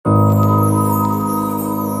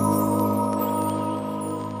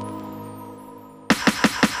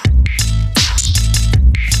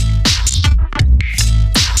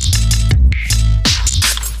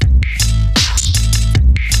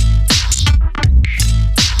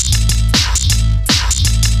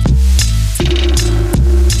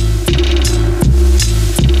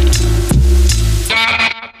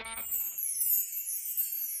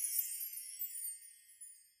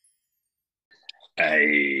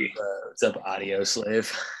Hey, What's up, audio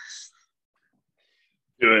slave?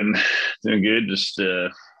 doing good. Just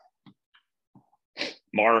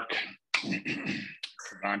Mark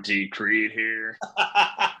Monty Creed here.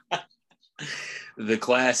 The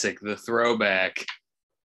classic, the throwback,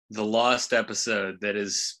 the lost episode that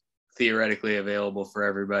is theoretically available for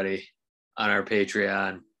everybody on our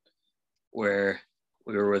Patreon, where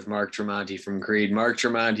we were with Mark Tremonti from Creed. Mark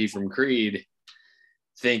Tremonti from Creed,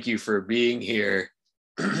 thank you for being here.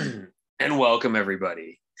 And welcome,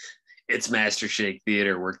 everybody. It's Master Shake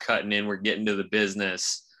Theater. We're cutting in. We're getting to the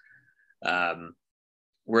business.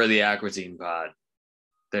 We're the Aquatine Pod.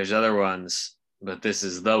 There's other ones, but this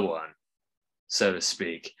is the one, so to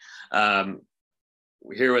speak. We're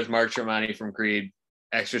here with Mark Tremonti from Creed,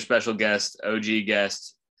 extra special guest, OG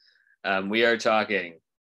guest. We are talking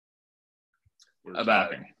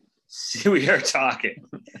about. We are talking.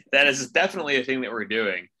 That is definitely a thing that we're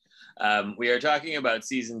doing. We are talking about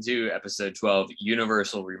season 2, episode 12,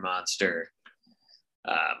 Universal Remonster.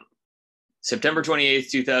 September 28th,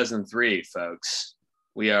 2003, folks.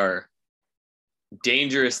 We are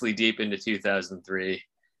dangerously deep into 2003.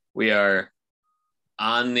 We are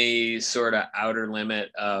on the sort of outer limit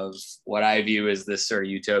of what I view as this sort of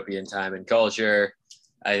utopian time and culture.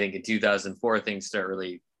 I think in 2004, things start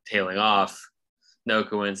really tailing off. No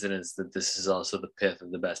coincidence that this is also the pith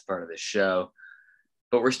of the best part of this show.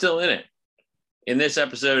 But we're still in it. In this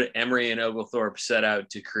episode, Emery and Oglethorpe set out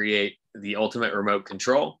to create the ultimate remote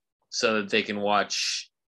control so that they can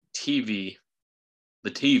watch the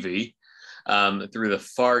TV, through the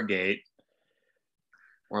Fargate,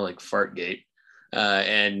 more like Fartgate,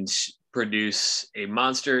 and produce a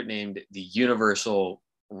monster named the Universal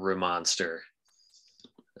Remonster.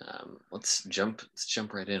 Let's jump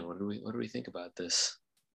right in. What do we think about this,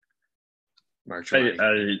 Mark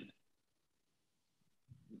Tremonti?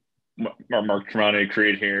 Mark Tremonti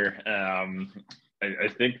Creed here. I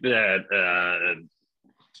think that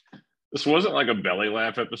this wasn't like a belly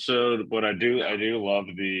laugh episode, but I do love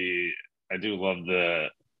the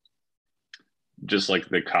just like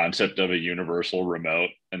the concept of a universal remote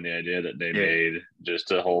and the idea that they made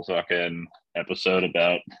just a whole fucking episode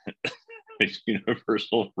about a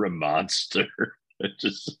universal remonster. It's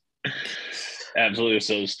just absolutely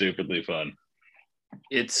so stupidly fun.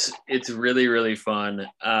 It's really, really fun.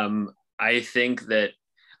 I think that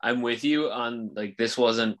I'm with you on, like, this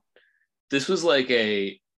was like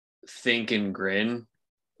a think and grin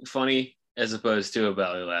funny as opposed to a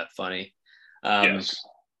belly laugh funny. Yes.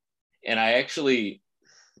 And I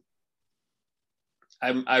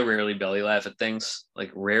rarely belly laugh at things.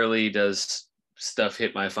 Like, rarely does stuff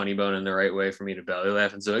hit my funny bone in the right way for me to belly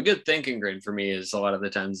laugh. And so a good think and grin for me is a lot of the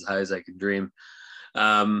times as high as I can dream.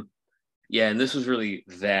 Yeah, and this was really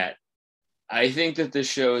that. I think that this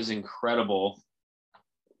show is incredible,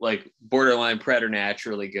 like borderline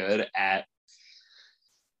preternaturally good at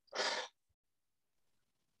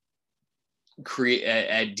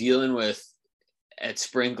dealing with, at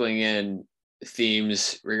sprinkling in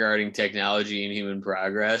themes regarding technology and human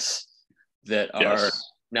progress that are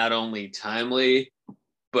not only timely,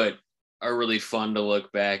 but are really fun to look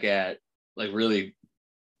back at,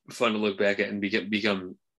 and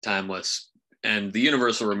become timeless. And the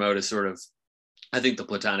universal remote is sort of, I think, the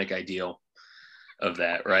platonic ideal of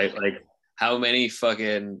that, right? Like, how many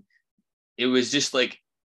fucking, it was just like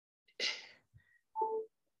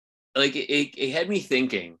it had me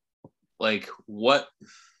thinking, like, what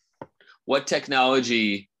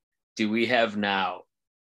technology do we have now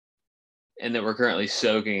and that we're currently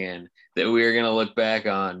soaking in that we're going to look back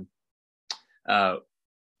on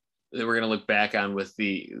with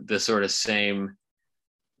the sort of same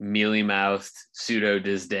mealy-mouthed pseudo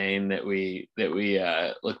disdain that we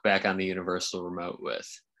look back on the universal remote with.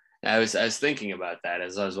 I was thinking about that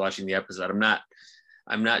as I was watching the episode. I'm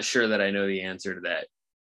not sure that I know the answer to that,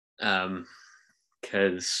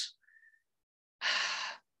 because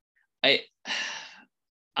I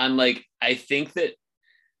think that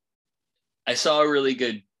I saw a really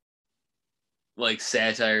good like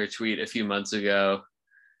satire tweet a few months ago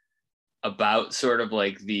about sort of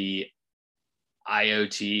like the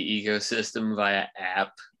IoT ecosystem via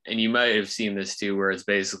app, and you might have seen this too, where it's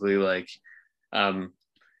basically like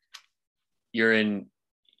you're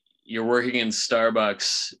working in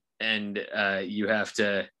Starbucks and you have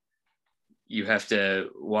to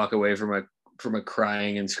walk away from a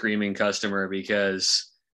crying and screaming customer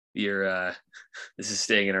because you're this is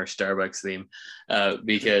staying in our Starbucks theme,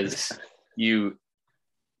 because you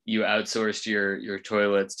outsourced your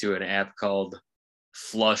toilets to an app called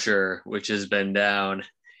Flusher, which has been down,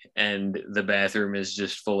 and the bathroom is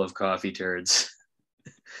just full of coffee turds.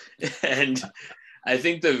 And I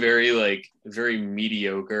think the very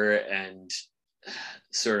mediocre and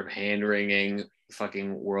sort of hand wringing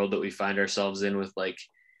fucking world that we find ourselves in with like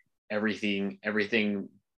everything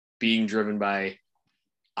being driven by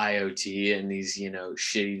IoT and these,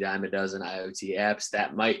 shitty dime a dozen IoT apps,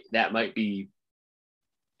 that might be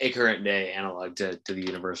a current day analog to the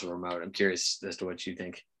universal remote. I'm curious as to what you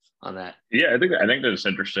think on that. Yeah, I think that's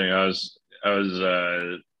interesting. I was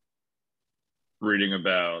reading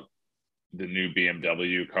about the new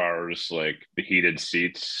BMW cars, like the heated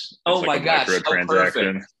seats. Oh it's my like a gosh,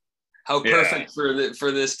 microtransaction. how perfect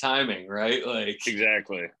for this timing, right? Like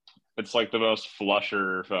exactly. It's like the most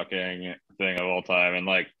flusher fucking thing of all time. And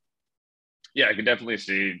like, yeah, I could definitely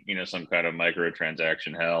see, some kind of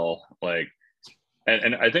microtransaction hell. Like,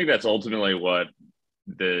 and I think that's ultimately what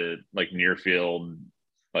the like near field,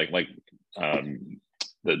 the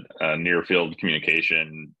near field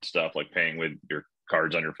communication stuff, like paying with your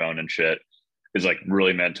cards on your phone and shit, is like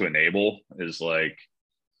really meant to enable, is like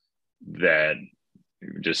that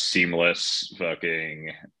just seamless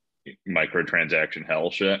fucking microtransaction hell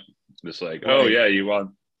shit. Just like, right. Oh yeah, you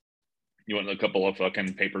want a couple of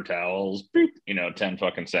fucking paper towels, boop, 10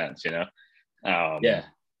 fucking cents, yeah. I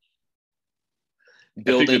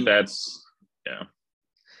think that's yeah.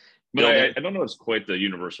 But I don't know, it's quite the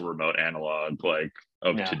universal remote analog like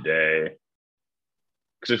of today.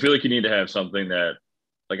 Because I feel like you need to have something that,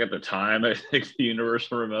 like at the time, I think the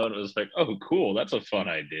universal remote was like, oh, cool, that's a fun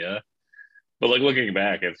idea. But like looking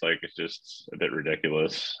back, it's just a bit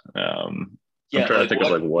ridiculous. I'm trying to think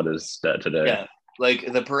of like what is that today. Yeah,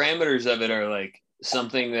 like the parameters of it are like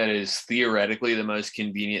something that is theoretically the most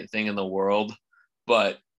convenient thing in the world,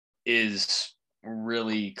 but is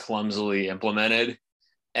really clumsily implemented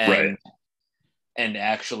and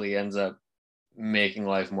actually ends up making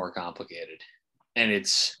life more complicated. And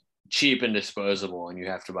it's cheap and disposable, and you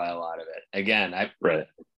have to buy a lot of it. Again, I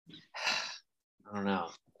don't know.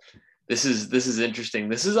 This is interesting.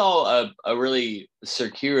 This is all a really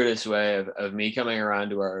circuitous way of me coming around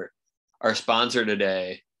to our sponsor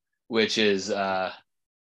today, which is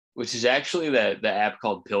actually the app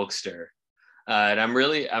called Pilkster. And I'm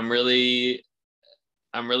really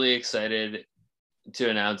excited to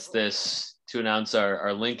announce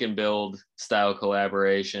our link and build style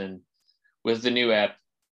collaboration with the new app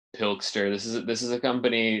Pilkster. This is a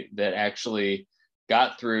company that actually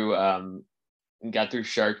got through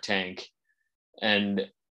Shark Tank, and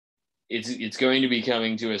it's going to be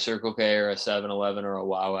coming to a Circle K or a 7-Eleven or a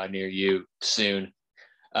Wawa near you soon.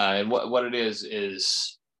 And what it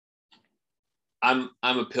is I'm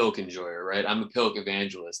a Pilk enjoyer, right? I'm a Pilk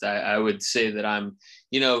evangelist. I would say that I'm,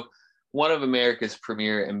 one of America's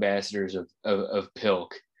premier ambassadors of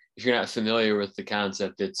Pilk. If you're not familiar with the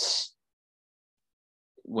concept, it's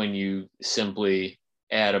when you simply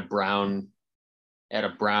add a brown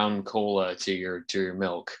cola to your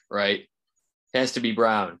milk, right? It has to be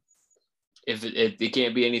brown. If it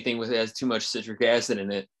can't be anything that has too much citric acid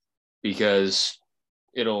in it, because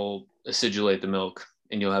it'll acidulate the milk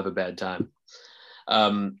and you'll have a bad time.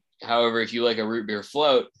 However, if you like a root beer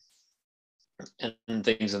float and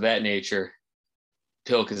things of that nature,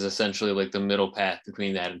 Pilk is essentially like the middle path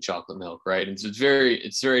between that and chocolate milk, right? And so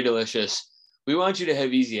it's very delicious. We want you to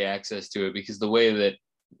have easy access to it, because the way that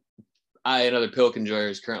I and other Pilk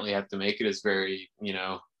enjoyers currently have to make it is very,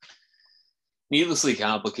 needlessly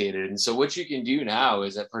complicated. And so what you can do now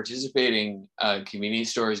is at participating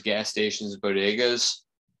convenience stores, gas stations, bodegas,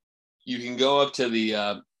 you can go up to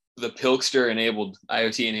the Pilkster enabled,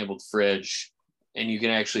 IoT enabled fridge, and you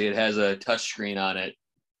can actually, it has a touch screen on it,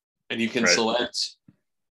 and you can select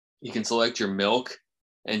your milk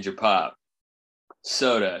and your pop,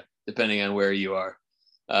 soda, depending on where you are.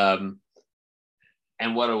 And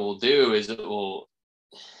what it will do is it will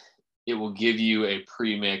give you a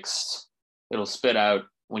pre-mixed, it'll spit out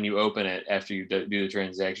when you open it after you do the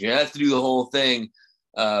transaction. You have to do the whole thing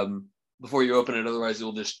before you open it. Otherwise, it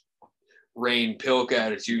will just rain Pilk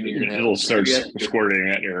at it. It'll start squirting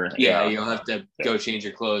at your... Yeah, you'll have to go change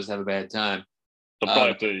your clothes, have a bad time. You'll probably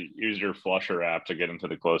have to use your flusher app to get into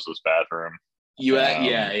the closest bathroom.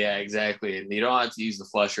 Yeah, exactly. And you don't have to use the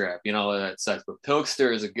flusher app. That sucks. But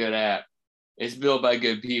Pilkster is a good app. It's built by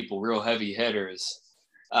good people, real heavy hitters.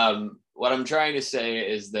 What I'm trying to say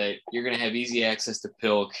is that you're going to have easy access to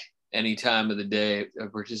Pilk any time of the day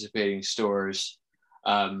of participating stores.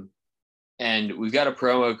 And we've got a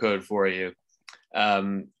promo code for you.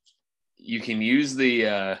 You can use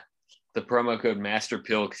the promo code Master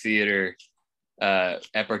Pilk Theater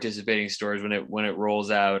at participating stores when it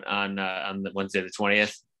rolls out on the Wednesday the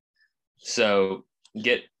 20th. So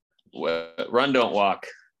run, don't walk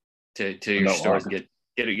to your stores and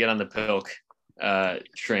get on the Pilk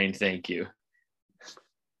Train, thank you.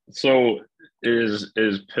 So is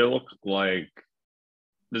Pilk like?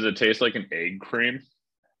 Does it taste like an egg cream?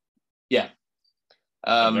 Yeah.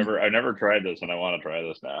 I've never tried this, and I want to try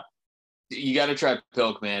this now. You got to try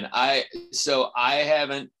Pilk, man. I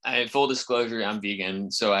haven't. Full disclosure, I'm vegan,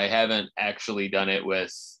 so I haven't actually done it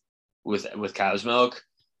with cow's milk.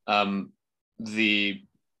 The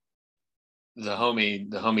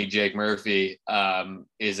homie Jake Murphy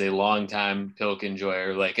is a longtime Pilk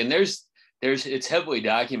enjoyer. Like, and there's it's heavily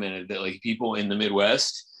documented that like people in the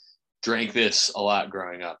Midwest drank this a lot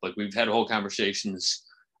growing up. Like, we've had whole conversations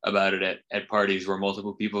about it at parties where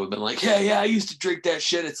multiple people have been like, yeah, I used to drink that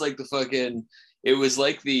shit. It's like it was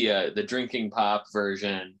like the drinking pop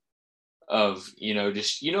version of,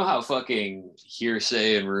 just, how fucking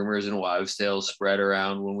hearsay and rumors and wives' tales spread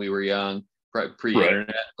around when we were young, pre-internet.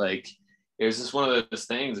 Right. Like, it was just one of those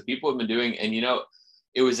things that people have been doing. And,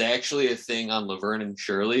 it was actually a thing on Laverne and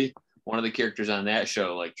Shirley. One of the characters on that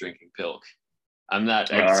show, like, drinking Pilk. I'm not.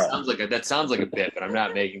 That sounds like a bit, but I'm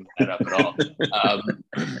not making that up at all.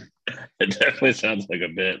 It definitely sounds like a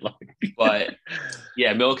bit. But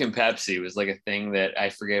yeah, milk and Pepsi was like a thing that I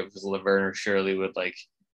forget if it was Laverne or Shirley would like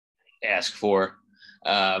ask for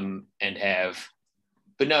and have.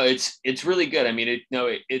 But no, it's really good. I mean,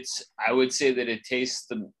 it's. I would say that it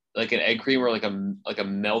tastes like an egg cream or like a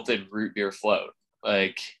melted root beer float.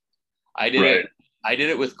 Like, I did it. I did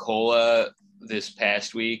it with cola this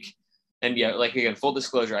past week. And yeah, like, again, full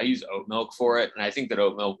disclosure, I use oat milk for it. And I think that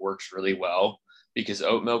oat milk works really well because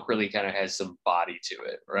oat milk really kind of has some body to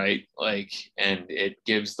it, right? Like, and it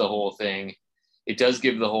gives the whole thing, it does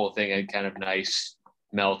give the whole thing a kind of nice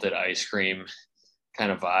melted ice cream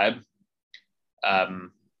kind of vibe.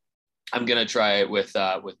 I'm going to try it with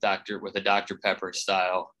a Dr. Pepper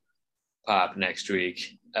style pop next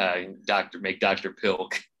week. Make Dr.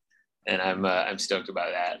 Pilk. And I'm stoked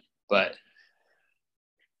about that. But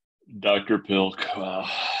Dr. Pilk. Wow.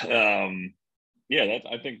 Yeah,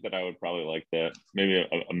 I think that I would probably like that. Maybe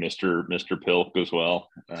a Mr. Pilk as well.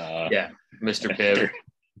 Yeah, Mr. Pibb.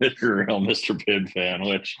 Real Mr. Pibb fan,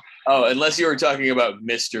 which. Oh, unless you were talking about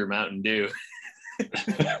Mr. Mountain Dew.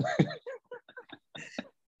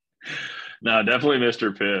 No, definitely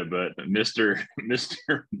Mr. Pibb, but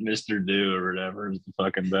Mr. Dew or whatever is the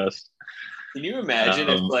fucking best. Can you imagine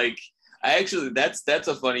if like that's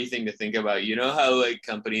a funny thing to think about. You know how like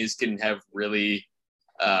companies can have really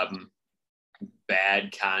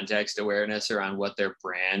bad context awareness around what their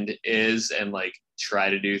brand is and like try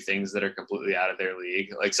to do things that are completely out of their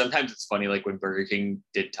league. Like, sometimes it's funny, like when Burger King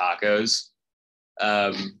did tacos.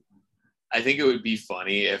 I think it would be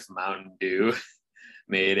funny if Mountain Dew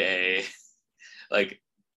made a like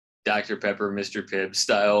Dr. Pepper Mr. Pibb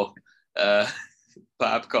style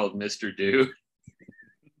pop called Mr. Dew.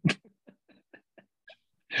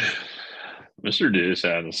 Mr. Dew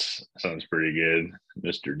sounds pretty good.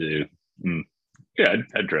 Mr. Dew. Yeah,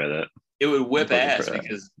 I'd try that. It would whip ass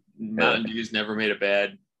because Mountain Dew's never made a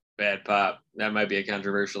bad pop. That might be a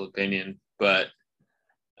controversial opinion, but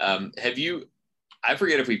have you? I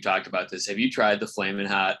forget if we've talked about this. Have you tried the Flamin'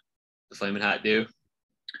 Hot Dew?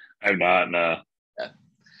 I have not. No. Yeah.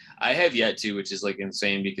 I have yet to, which is like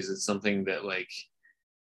insane because it's something that like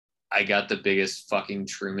I got the biggest fucking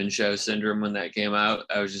Truman Show syndrome when that came out.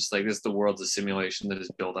 I was just like, this, the world's a simulation that is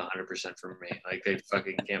built 100% for me. Like, they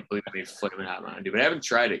fucking can't believe me Flamin' Hot Mountain Dew. But I haven't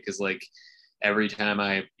tried it because, like, every time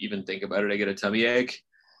I even think about it, I get a tummy ache.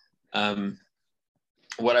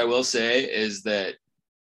 What I will say is that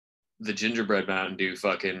the gingerbread Mountain Dew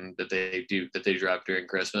that they drop during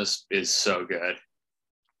Christmas is so good.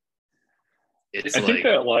 I think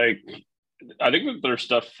that their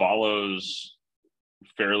stuff follows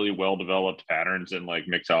fairly well-developed patterns in like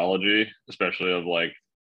mixology, especially of like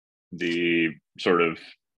the sort of,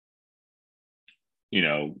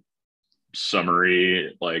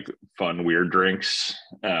 summery, like fun, weird drinks.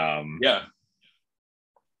 Yeah.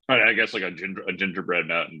 I guess like a gingerbread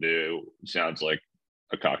Mountain Dew sounds like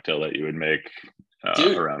a cocktail that you would make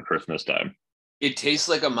around Christmas time. It tastes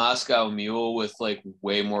like a Moscow Mule with like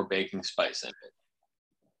way more baking spice in it.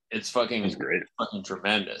 It's fucking great. Fucking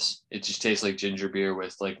tremendous. It just tastes like ginger beer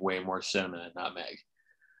with like way more cinnamon and nutmeg.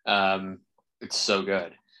 It's so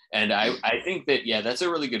good. And I think that, yeah, that's a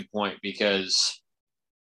really good point because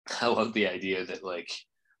I love the idea that like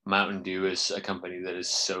Mountain Dew is a company that is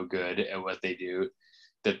so good at what they do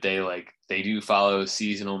that they do follow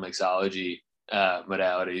seasonal mixology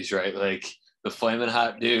modalities, right? Like the Flamin'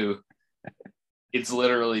 Hot Dew, it's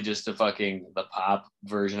literally just the pop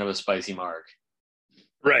version of a spicy marg.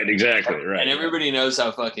 Right, exactly. Right. And everybody knows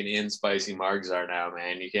how fucking in spicy margs are now,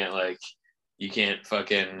 man. You can't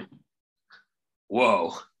fucking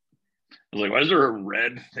Whoa. I was like, why is there a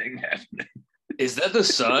red thing happening? Is that the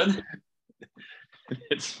sun?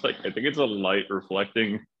 It's like, I think it's a light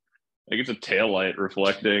reflecting. I think it's a tail light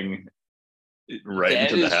reflecting right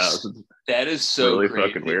into the house. That is so really crazy.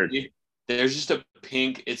 fucking weird. There's just a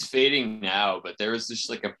pink, it's fading now, but there was just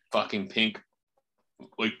like a fucking pink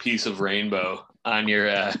like piece of rainbow on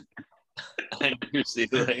your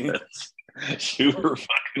ceiling. That's super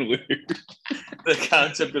fucking weird. The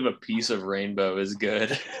concept of a piece of rainbow is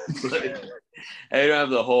good. Like, I don't have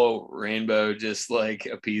the whole rainbow, just like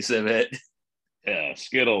a piece of it. Yeah,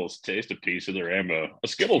 Skittles, taste a piece of the rainbow. A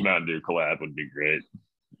Skittles Mountain Dew collab would be great.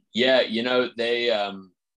 Yeah, you know,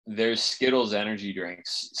 there's Skittles energy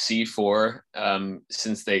drinks, C4.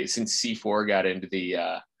 Since C4 got into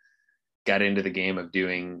the game of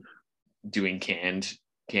doing canned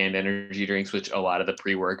energy drinks, which a lot of the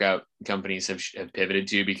pre-workout companies have pivoted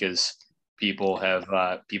to because people have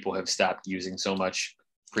stopped using so much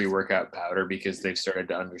pre-workout powder because they've started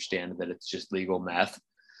to understand that it's just legal meth.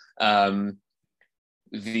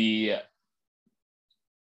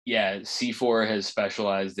 C4 has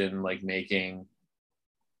specialized in like making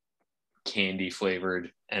candy flavored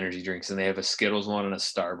energy drinks, and they have a Skittles one and a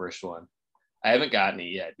Starburst one. I haven't gotten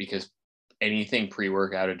it yet because anything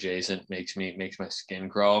pre-workout adjacent makes my skin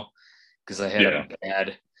crawl because I had a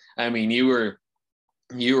bad. I mean, you were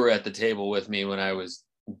at the table with me when I was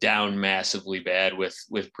down massively bad with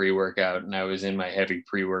pre-workout, and I was in my heavy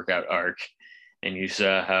pre-workout arc, and you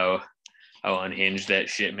saw how unhinged that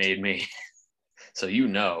shit made me. So you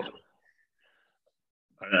know.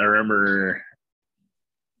 I remember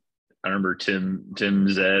Tim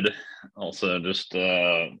Zed also just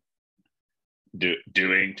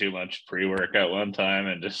doing too much pre-workout one time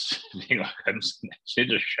and just being like, I just need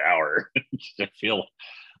to shower. I feel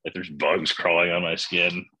like there's bugs crawling on my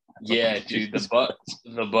skin. Yeah, dude,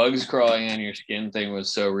 the bugs crawling on your skin thing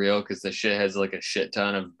was so real because the shit has like a shit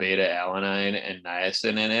ton of beta alanine and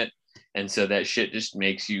niacin in it. And so that shit just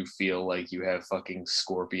makes you feel like you have fucking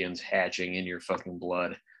scorpions hatching in your fucking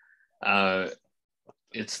blood.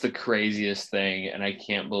 It's the craziest thing. And I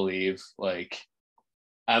can't believe, like,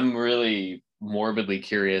 I'm really morbidly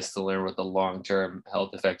curious to learn what the long-term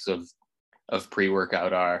health effects of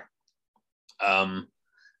pre-workout are.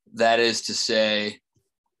 That is to say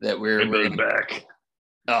that we're back.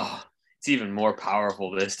 Oh, it's even more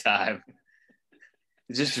powerful this time.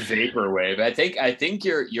 It's just vaporwave. I think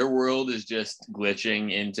your world is just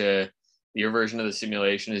glitching into your version of the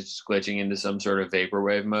simulation is just glitching into some sort of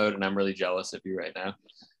vaporwave mode, and I'm really jealous of you right now.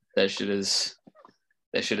 That shit is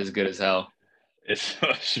good as hell. It's the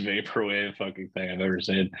most vaporwave fucking thing I've ever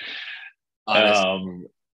seen. Honestly,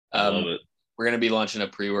 I love it. We're gonna be launching a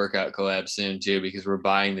pre-workout collab soon too because we're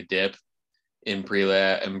buying the dip in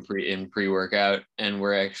pre-workout, and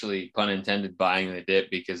we're actually, pun intended, buying the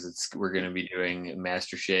dip because we're going to be doing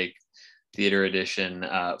Master Shake Theater Edition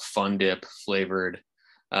Fun Dip flavored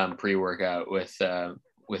pre-workout with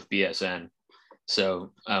BSN.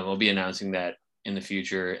 So we'll be announcing that in the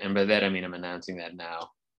future, and by that I mean I'm announcing that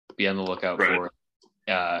now. Be on the lookout for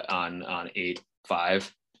on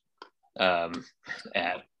 8/5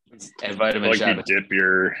 at Vitamin Shop.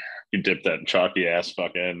 You dip that chalky ass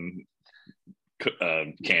fucking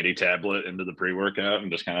candy tablet into the pre-workout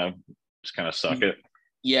and just kind of suck it.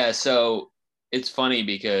 Yeah, so it's funny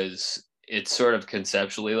because it's sort of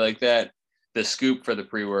conceptually like that. The scoop for the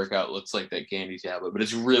pre-workout looks like that candy tablet, but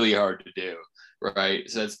it's really hard to do, right?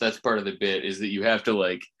 So that's part of the bit is that you have to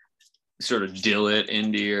like sort of dill it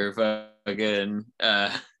into your fucking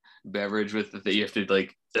beverage with that you have to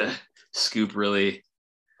like scoop really.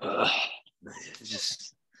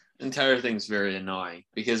 Just the entire thing's very annoying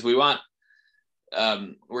because we're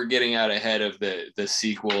getting out ahead of the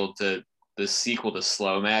sequel to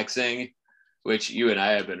Slow Maxing, which you and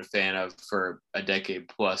I have been a fan of for a decade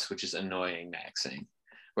plus, which is annoying maxing,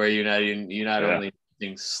 where you're not only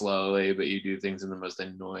doing slowly, but you do things in the most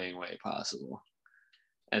annoying way possible,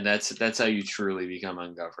 and that's how you truly become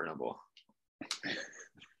ungovernable. I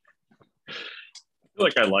feel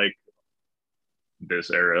like I like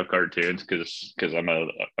this era of cartoons because I'm a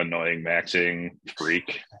annoying maxing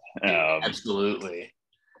freak. Absolutely.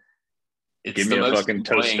 Give me a fucking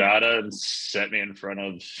tostada and set me in front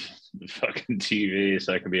of the fucking TV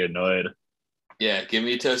so I can be annoyed. Yeah, give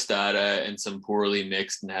me tostada and some poorly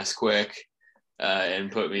mixed Nesquik,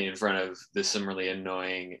 and put me in front of some really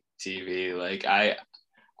annoying TV. Like I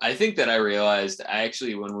think that I realized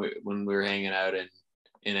when we were hanging out in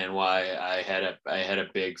NY, I had a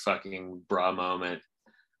big fucking bra moment.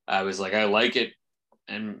 I was like, I like it,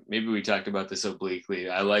 and maybe we talked about this obliquely.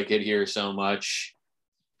 I like it here so much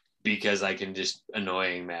because I can just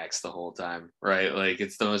annoying Max the whole time, right? Like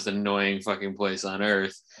it's the most annoying fucking place on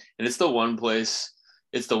earth. And it's the one place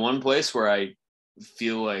where I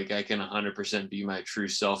feel like I can 100% be my true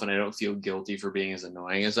self and I don't feel guilty for being as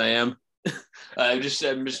annoying as I am. I'm just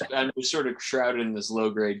sort of shrouded in this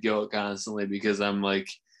low grade guilt constantly because I'm like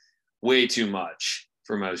way too much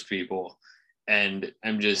for most people. And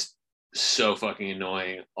I'm just so fucking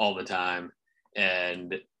annoying all the time.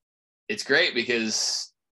 And it's great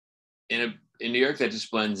because in New York that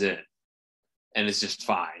just blends in and it's just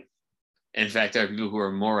fine. In fact, there are people who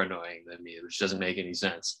are more annoying than me, which doesn't make any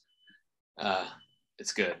sense.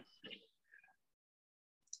 It's good.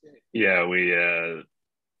 Yeah, we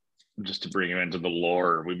just to bring you into the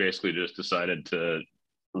lore, we basically just decided to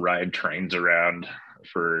ride trains around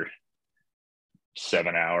for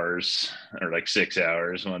 7 hours or like 6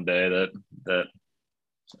 hours one day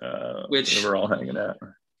which we're all hanging out.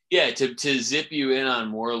 Yeah, to zip you in on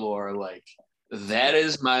more lore, like that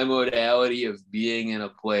is my modality of being in a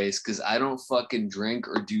place because I don't fucking drink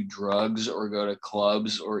or do drugs or go to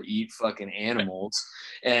clubs or eat fucking animals.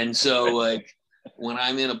 And so like when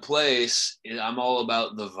I'm in a place, I'm all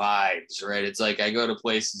about the vibes, right? It's like I go to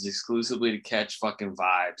places exclusively to catch fucking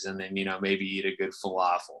vibes and then, maybe eat a good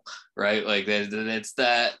falafel, right? Like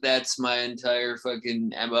that's my entire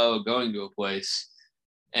fucking MO going to a place.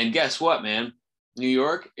 And guess what, man? New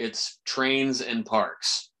York, it's trains and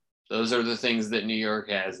parks. Those are the things that New York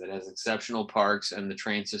has. It has exceptional parks and the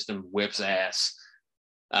train system whips ass.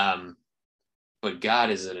 But God,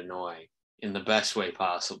 is it annoying in the best way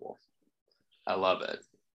possible. I love it.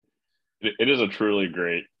 It is a truly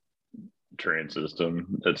great train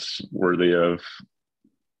system that's worthy of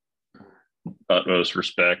utmost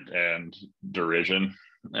respect and derision.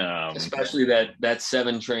 Especially that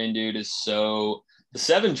 7 train, dude, is so... The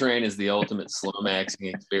 7 train is the ultimate slow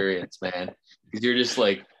maxing experience, man. Because you're just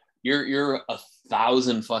like, you're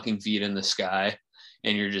 1,000 fucking feet in the sky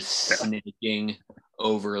and you're just snaking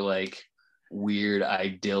over like weird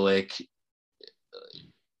idyllic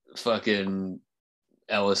fucking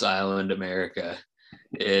Ellis Island, America.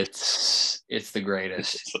 It's the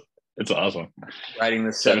greatest. It's awesome. Riding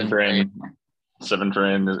the 7 train. 7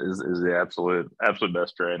 train is the absolute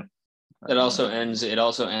best train. It also ends in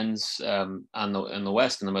the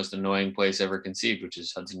west in the most annoying place ever conceived, which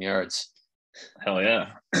is Hudson Yards. Hell yeah.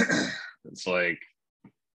 It's like,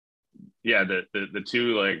 yeah, the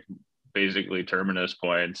two like basically terminus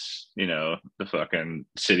points, the fucking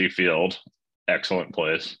City Field, excellent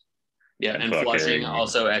place. Yeah, and Flushing,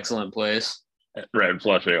 also excellent place. Right,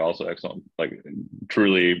 Flushing, also excellent, like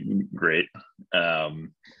truly great. Yeah,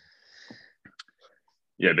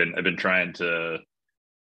 I've been trying to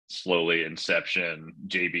slowly inception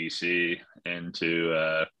JBC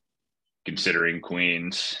into considering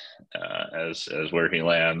Queens as where he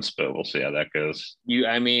lands, but we'll see how that goes.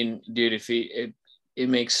 Dude, if it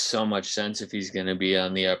makes so much sense if he's going to be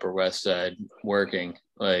on the Upper West Side working.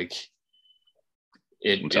 Like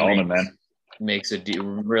really makes a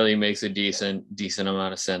decent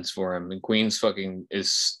amount of sense for him. And Queens fucking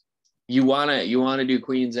is, you want to do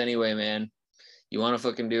Queens anyway, man. You want to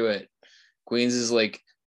fucking do it. Queens is like,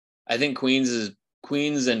 I think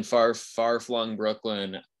Queens and far-flung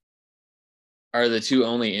Brooklyn are the two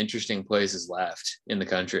only interesting places left in the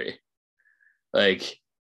country. Like,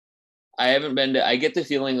 I get the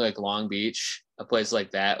feeling like Long Beach, a place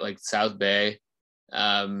like that, like South Bay,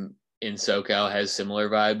 in SoCal has similar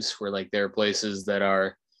vibes where like there are places that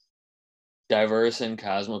are diverse and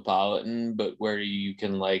cosmopolitan, but where you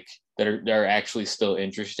can like, that are actually still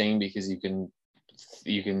interesting because you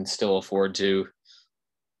can still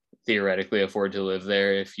theoretically afford to live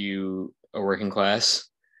there if you are working class.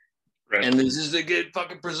 Right. And this is the good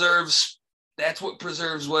fucking preserves. That's what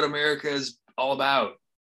preserves what America is all about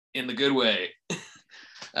in the good way.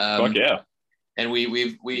 Fuck yeah. And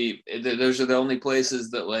those are the only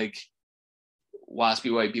places that like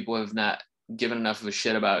waspy white people have not given enough of a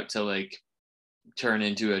shit about to like turn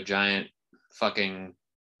into a giant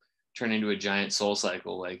soul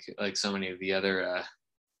cycle like so many of the other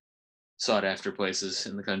sought after places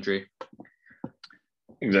in the country.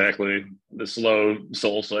 Exactly. The slow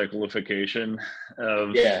soul cyclification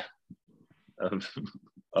of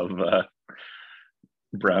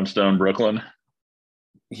Brownstone, Brooklyn.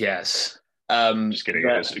 Yes. Just kidding.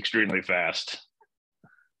 It was extremely fast.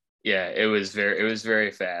 Yeah, it was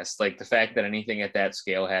very fast. Like the fact that anything at that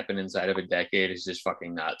scale happened inside of a decade is just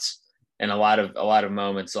fucking nuts. And a lot of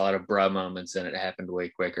moments, a lot of bruh moments, and it happened way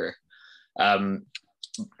quicker.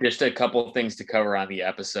 Just a couple of things to cover on the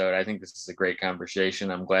episode. I think this is a great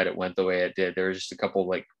conversation. I'm glad it went the way it did. There was just a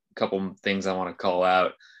couple things I want to call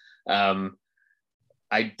out.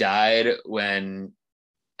 I died when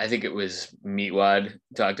I think it was Meatwad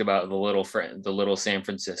talked about the little San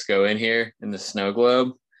Francisco in here in the snow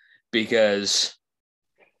globe, because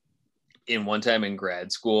in one time in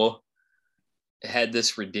grad school, I had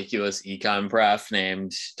this ridiculous econ prof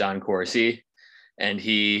named Don Corsi, and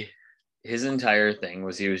his entire thing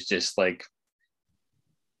was he was just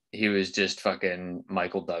fucking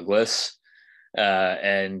Michael Douglas,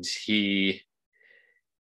 and he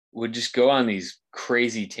would just go on these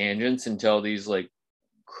crazy tangents and tell these like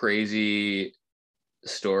crazy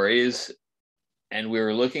stories. And we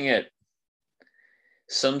were looking at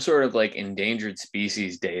some sort of like endangered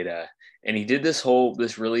species data, and he did this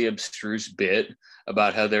really abstruse bit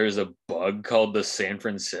about how there is a bug called the San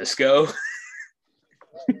Francisco.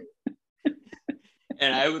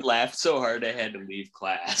 And I would laugh so hard I had to leave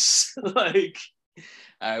class. Like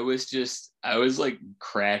I was like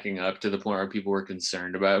cracking up to the point where people were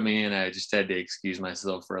concerned about me, and I just had to excuse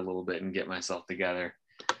myself for a little bit and get myself together,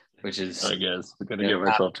 which is, I guess I gotta get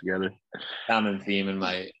myself together. Common theme in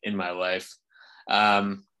my life.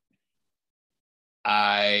 I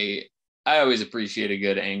always appreciate a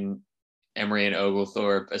good Emery and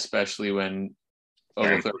Oglethorpe, especially when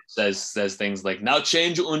Oglethorpe says things like "now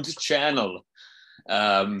change onto channel."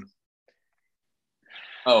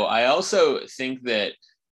 I also think that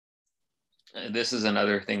this is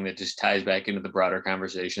another thing that just ties back into the broader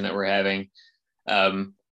conversation that we're having.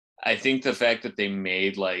 I think the fact that they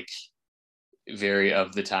made like very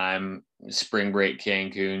of the time Spring Break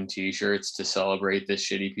Cancun t-shirts to celebrate this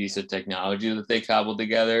shitty piece of technology that they cobbled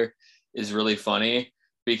together is really funny,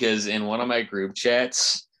 because in one of my group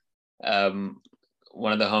chats,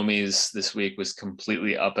 one of the homies this week was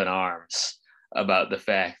completely up in arms about the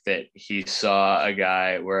fact that he saw a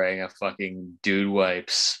guy wearing a fucking Dude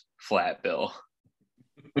Wipes flat bill.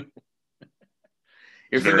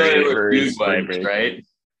 You're familiar with Dude Wipes, right?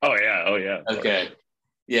 Oh yeah. Okay.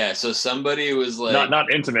 Yeah, so somebody was like,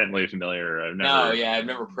 not intimately familiar. I've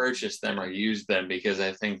never purchased them or used them, because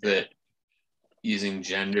I think that using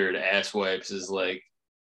gendered ass wipes is like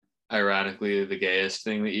ironically the gayest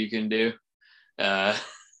thing that you can do. I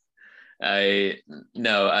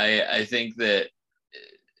think that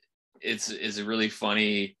it's a really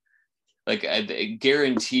funny, like I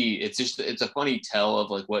guarantee it's a funny tell of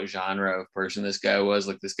like what genre of person this guy was.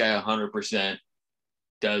 Like this guy 100%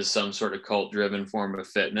 does some sort of cult driven form of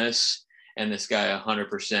fitness, and this guy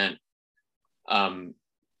 100%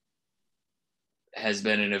 has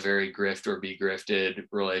been in a very grift or be grifted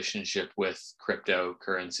relationship with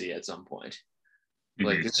cryptocurrency at some point.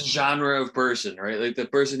 Like it's a genre of person, right? Like the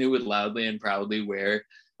person who would loudly and proudly wear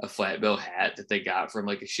a flat bill hat that they got from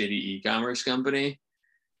like a shitty e-commerce company,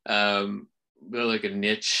 but like a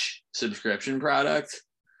niche subscription product.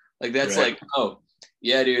 Like that's right. Like, oh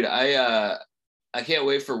yeah, dude, I can't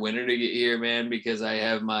wait for winter to get here, man, because I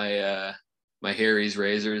have my my Harry's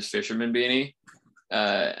Razors fisherman beanie,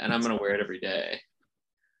 and I'm gonna wear it every day.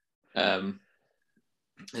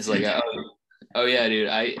 It's like, oh yeah, dude,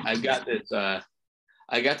 I got this.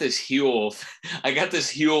 I got this Huel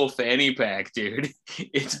fanny pack, dude.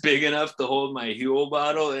 It's big enough to hold my Huel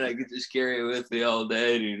bottle, and I could just carry it with me all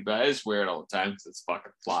day, dude. But I just wear it all the time because it's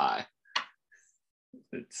fucking fly.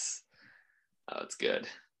 It's good.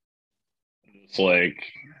 It's like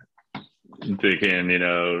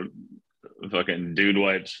thinking, fucking Dude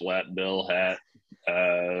Wipes flat bill hat,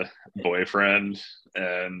 boyfriend,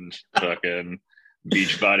 and fucking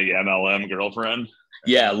Beachbody MLM girlfriend.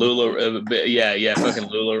 Yeah, fucking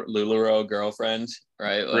LuLaRoe girlfriend,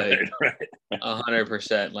 right? Like, right.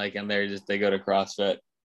 100%. Like, and they go to CrossFit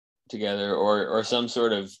together, or some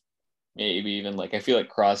sort of, maybe even like, I feel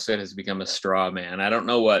like CrossFit has become a straw man. I don't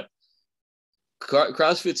know what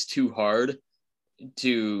CrossFit's too hard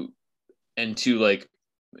too like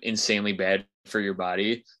insanely bad for your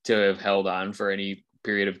body to have held on for any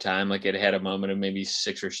period of time. Like it had a moment of maybe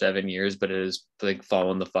 6 or 7 years, but it has like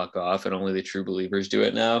fallen the fuck off, and only the true believers do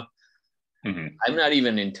it now. I'm not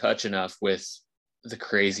even in touch enough with the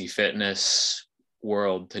crazy fitness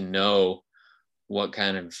world to know what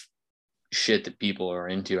kind of shit that people are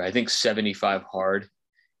into. I think 75 hard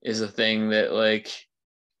is a thing that like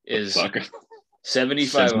is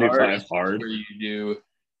 75 hard where you do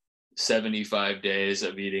 75 days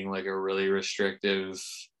of eating like a really restrictive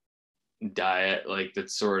diet, like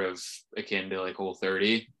that's sort of akin to like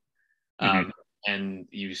Whole30, and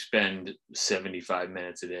you spend 75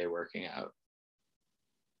 minutes a day working out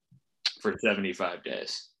for 75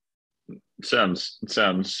 days. Sounds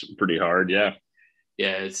pretty hard. Yeah,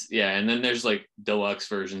 and then there's like deluxe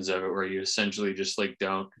versions of it where you essentially just like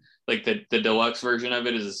don't, like the deluxe version of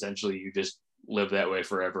it is essentially you just live that way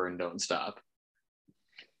forever and don't stop.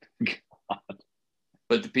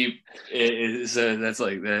 But the people, that's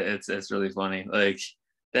like that. It's really funny. Like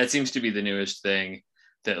that seems to be the newest thing,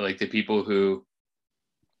 that like the people who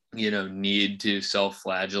need to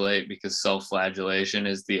self-flagellate because self-flagellation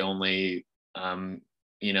is the only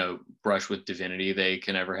brush with divinity they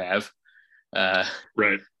can ever have.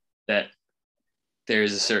 Right. That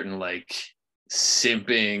there's a certain like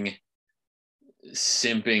simping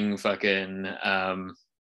fucking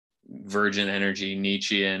virgin energy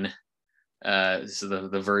Nietzschean, so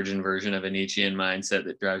the virgin version of a Nietzschean mindset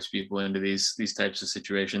that drives people into these types of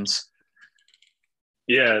situations.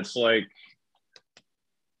 Yeah, it's like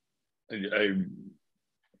I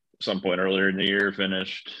some point earlier in the year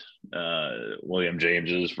finished William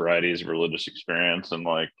James's Varieties of Religious Experience, and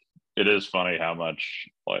like it is funny how much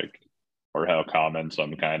like or how common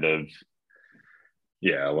some kind of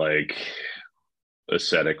like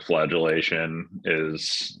ascetic flagellation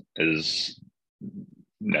is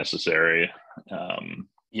necessary.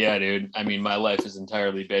 Yeah, dude. I mean, my life is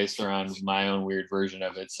entirely based around my own weird version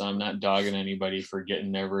of it, so I'm not dogging anybody for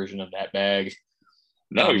getting their version of that bag.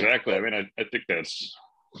 No, exactly. I mean, I think that's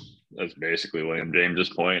basically William James's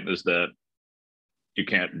point, is that you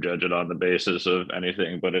can't judge it on the basis of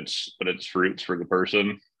anything but its fruits for the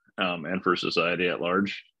person, and for society at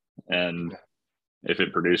large. And if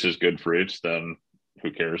it produces good fruits, then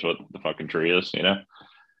who cares what the fucking tree is,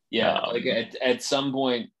 Yeah, like at some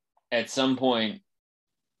point,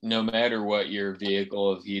 no matter what your vehicle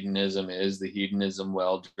of hedonism is, the hedonism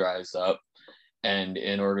well dries up. And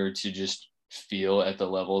in order to just feel at the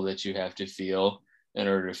level that you have to feel, in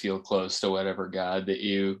order to feel close to whatever God that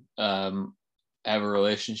you have a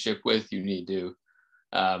relationship with, you need to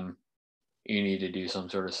do some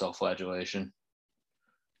sort of self-flagellation.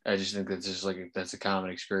 I just think that's just like that's a common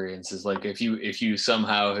experience. Is like if you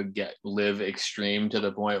somehow live extreme to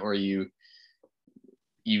the point where you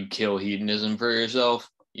kill hedonism for yourself,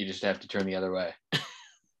 you just have to turn the other way.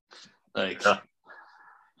 Like,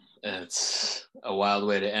 it's a wild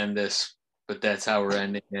way to end this, but that's how we're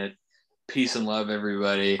ending it. Peace and love,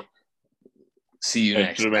 everybody. See you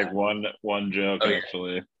next time. I should make one joke,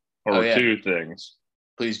 actually. Or two things.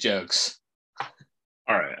 Please, jokes.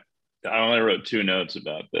 All right. I only wrote 2 notes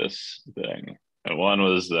about this thing. And one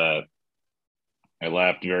was that I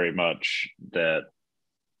laughed very much that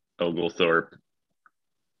Oglethorpe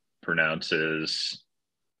pronounces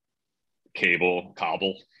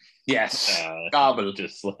cobble. Yes, cobble.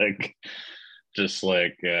 Just like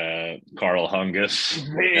Carl Hungus.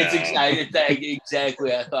 It's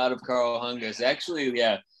exactly. I thought of Carl Hungus. Actually,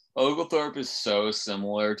 yeah, Oglethorpe is so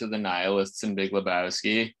similar to the nihilists in Big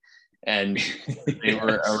Lebowski, and they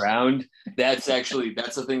were around. That's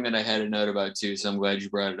the thing that I had a note about too. So I'm glad you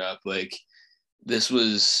brought it up. Like, this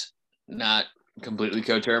was not completely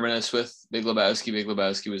coterminous with Big Lebowski. Big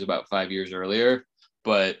Lebowski was about 5 years earlier,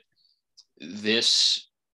 but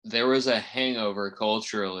there was a hangover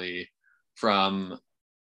culturally from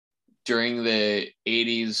during the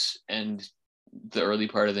 80s and the early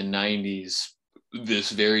part of the 90s, this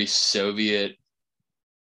very Soviet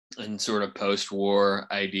and sort of post-war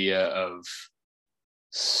idea of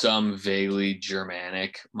some vaguely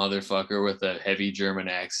Germanic motherfucker with a heavy German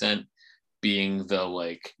accent being the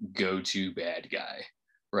like go-to bad guy,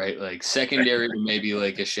 right? Like secondary to maybe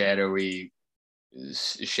like a shadowy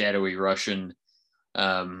Russian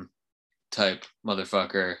type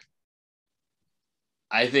motherfucker.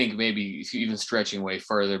 I think maybe even stretching way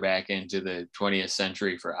further back into the 20th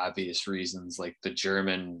century for obvious reasons, like the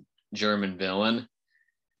German villain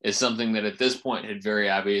is something that at this point had very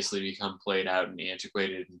obviously become played out and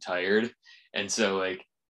antiquated and tired. And so like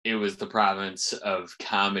it was the province of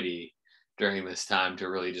comedy during this time to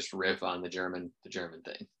really just riff on the German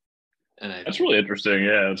thing. And that's really interesting.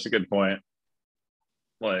 Yeah, that's a good point.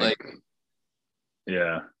 Like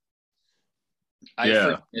yeah.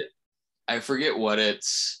 I forget what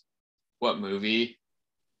movie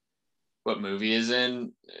is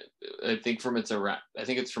in. I think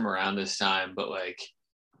it's from around this time, but like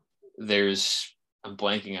I'm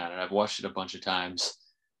blanking on it. I've watched it a bunch of times,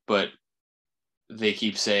 but they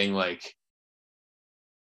keep saying like,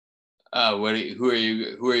 who are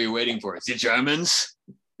you waiting for? It's the Germans.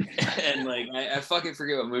 And like I fucking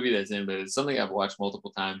forget what movie that's in, but it's something I've watched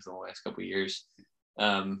multiple times in the last couple of years.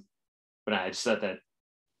 But I just thought that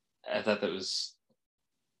was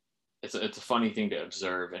it's a funny thing to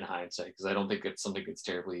observe in hindsight, because I don't think it's something that's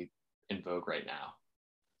terribly in vogue right now.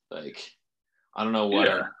 Like I don't know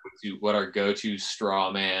what our go-to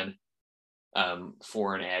straw man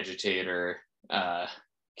foreign agitator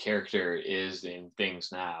character is in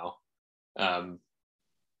things now,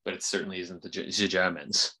 but it certainly isn't the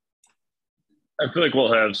Germans. I feel like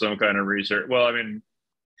we'll have some kind of research. Well, I mean,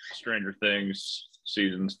 Stranger Things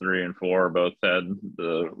seasons 3 and 4 both had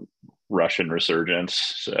the Russian resurgence.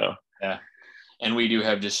 So yeah, and we do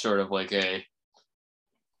have just sort of like a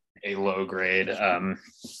low grade, a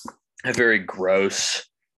very gross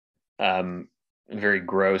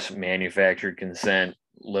manufactured consent,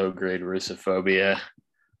 low grade Russophobia.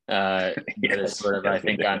 That is sort of, I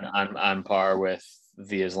think, on par with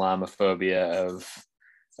the Islamophobia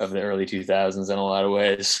of the early 2000s in a lot of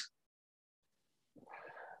ways.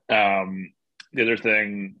 The other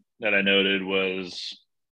thing that I noted was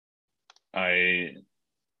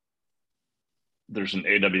there's an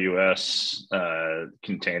AWS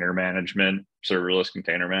container management, serverless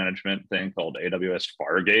container management thing called AWS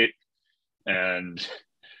Fargate. And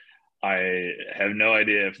I have no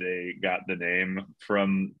idea if they got the name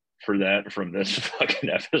from this fucking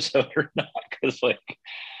episode or not. Because like,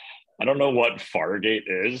 I don't know what Fargate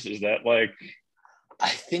is. Is that like? I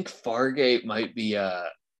think Fargate might be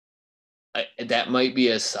that might be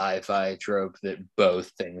a sci-fi trope that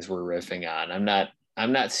both things were riffing on.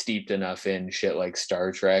 I'm not steeped enough in shit like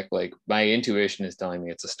Star Trek. Like my intuition is telling me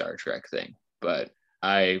it's a Star Trek thing, but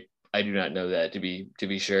I do not know that to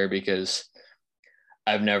be sure, because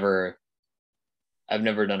I've never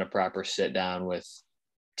done a proper sit down with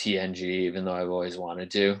TNG, even though I've always wanted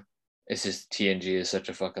to. It's just TNG is such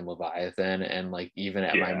a fucking leviathan, and like even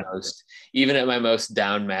at my most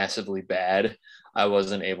down massively bad, I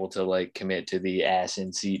wasn't able to like commit to the ass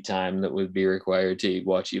in seat time that would be required to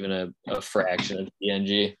watch even a fraction of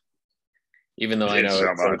TNG. Even though I know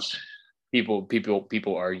so it's much. Like,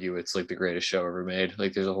 people argue it's like the greatest show ever made.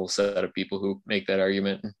 Like there's a whole set of people who make that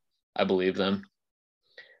argument. I believe them.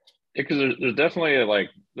 Because there's definitely like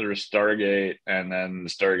there's Stargate and then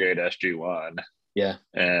Stargate SG-1. Yeah.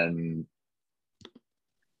 And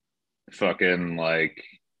fucking like,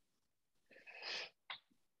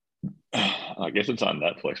 I guess it's on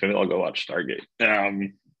Netflix. Maybe I'll go watch Stargate.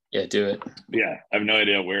 Yeah, do it. Yeah, I have no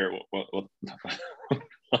idea what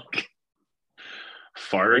like,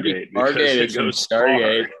 Fargate. Fargate is from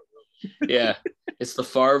Stargate. Yeah, it's the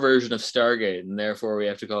far version of Stargate, and therefore we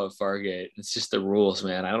have to call it Fargate. It's just the rules,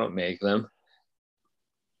 man. I don't make them.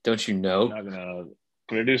 Don't you know? I'm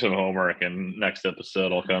gonna do some homework, and next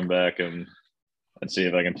episode I'll come back and see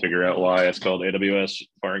if I can figure out why it's called AWS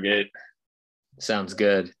Fargate. Sounds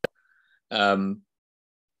good. I'm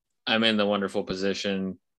in the wonderful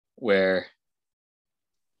position where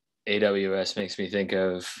AWS makes me think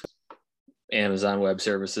of Amazon Web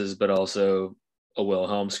Services, but also a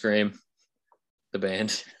Wilhelm scream, the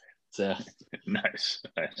band. So nice.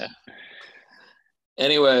 Yeah.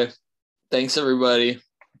 Anyway, thanks everybody.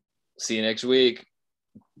 See you next week.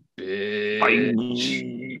 Bitch. Bye.